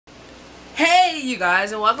you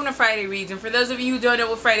guys, and welcome to Friday Reads. And for those of you who don't know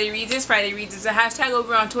what Friday Reads is a hashtag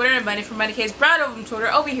over on Twitter and Money for Money Case brought over from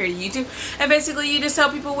Twitter over here to YouTube. And basically you just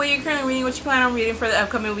tell people what you're currently reading, what you plan on reading for the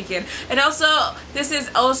upcoming weekend. And also, this is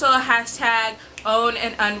also a hashtag own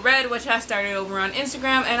and unread, which I started over on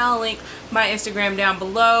Instagram, and I'll link my Instagram down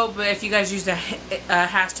below. But if you guys use the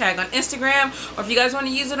hashtag on Instagram, or if you guys want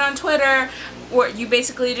to use it on Twitter, or you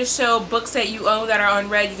basically just show books that you own that are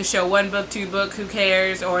unread. You can show one book, two book, who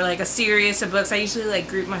cares, or like a series of books. I usually like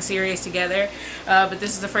group my series together, but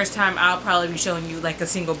this is the first time I'll probably be showing you like a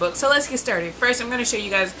single book. So let's get started. First, I'm going to show you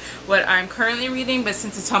guys what I'm currently reading, but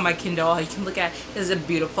since it's on my Kindle, all you can look at is a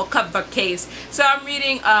beautiful cover case. So I'm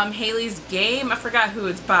reading Hailey's Game. I forgot who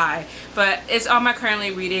it's by, but it's on my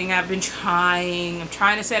currently reading. I'm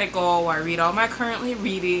trying to set a goal where I read all my currently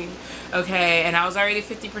reading, okay, and I was already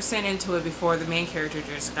 50% into it before the main character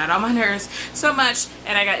just got on my nerves so much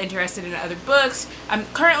and I got interested in other books. I'm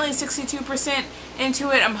currently 62%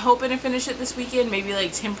 into it. I'm hoping to finish it this weekend, maybe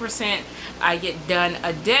like 10% I get done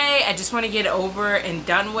a day. I just want to get over and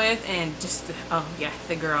done with, and just, oh yeah,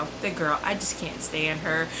 the girl, I just can't stand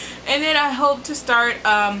her. And then I hope to start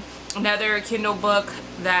another Kindle book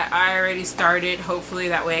that I already started. Hopefully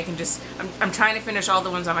that way I can just, I'm trying to finish all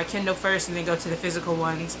the ones on my Kindle first and then go to the physical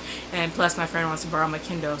ones, and plus my friend wants to borrow my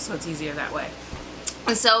Kindle, so it's easier that way.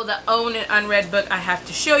 And so the own and unread book I have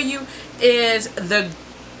to show you is The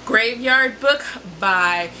Graveyard Book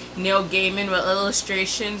by Neil Gaiman with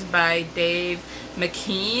illustrations by Dave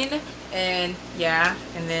McKean. And yeah,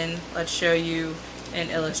 and then let's show you an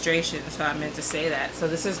illustration. So I meant to say that. So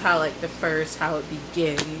this is how like how it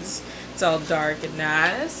begins. It's all dark and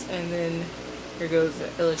nice, and then here goes the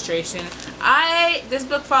illustration. This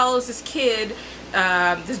book follows this kid,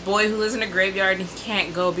 this boy who lives in a graveyard, and he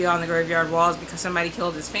can't go beyond the graveyard walls because somebody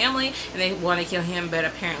killed his family and they want to kill him, but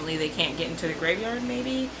apparently they can't get into the graveyard,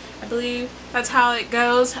 maybe, I believe that's how it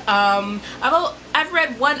goes. I've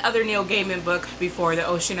read one other Neil Gaiman book before, The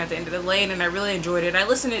Ocean at the End of the Lane, and I really enjoyed it. I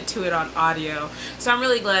listened to it on audio, so I'm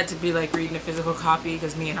really glad to be like reading a physical copy,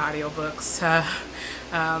 because me and audiobooks,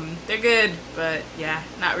 they're good, but yeah,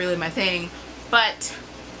 not really my thing. But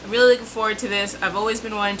I'm really looking forward to this. I've always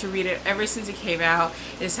been wanting to read it ever since it came out.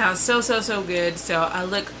 It sounds so good, so I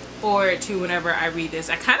look forward to whenever I read this.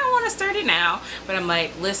 I kind of want to start it now, but I'm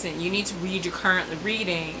like, listen, you need to read your currently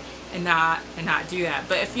reading and not do that.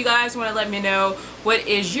 But if you guys want to let me know what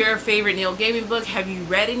is your favorite Neil Gaiman book, have you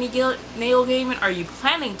read any Neil Gaiman? Are you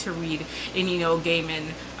planning to read any Neil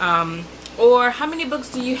Gaiman? Or how many books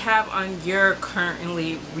do you have on your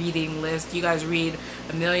currently reading list? Do you guys read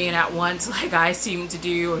a million at once like I seem to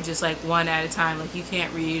do, or just like one at a time, like you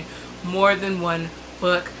can't read more than one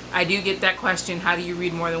book? I do get that question, how do you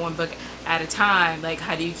read more than one book at a time? Like,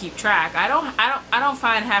 how do you keep track? I don't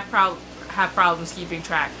find have problems keeping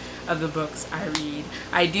track of the books I read.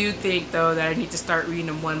 I do think though that I need to start reading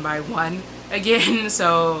them one by one again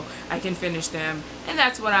so I can finish them, and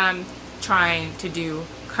that's what I'm trying to do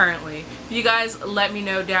currently. You guys let me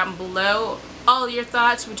know down below all your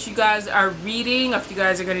thoughts, what you guys are reading, if you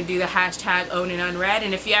guys are going to do the hashtag own and unread,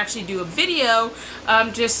 and if you actually do a video,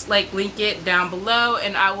 just like link it down below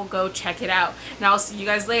and I will go check it out. And I'll see you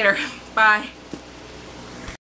guys later. Bye.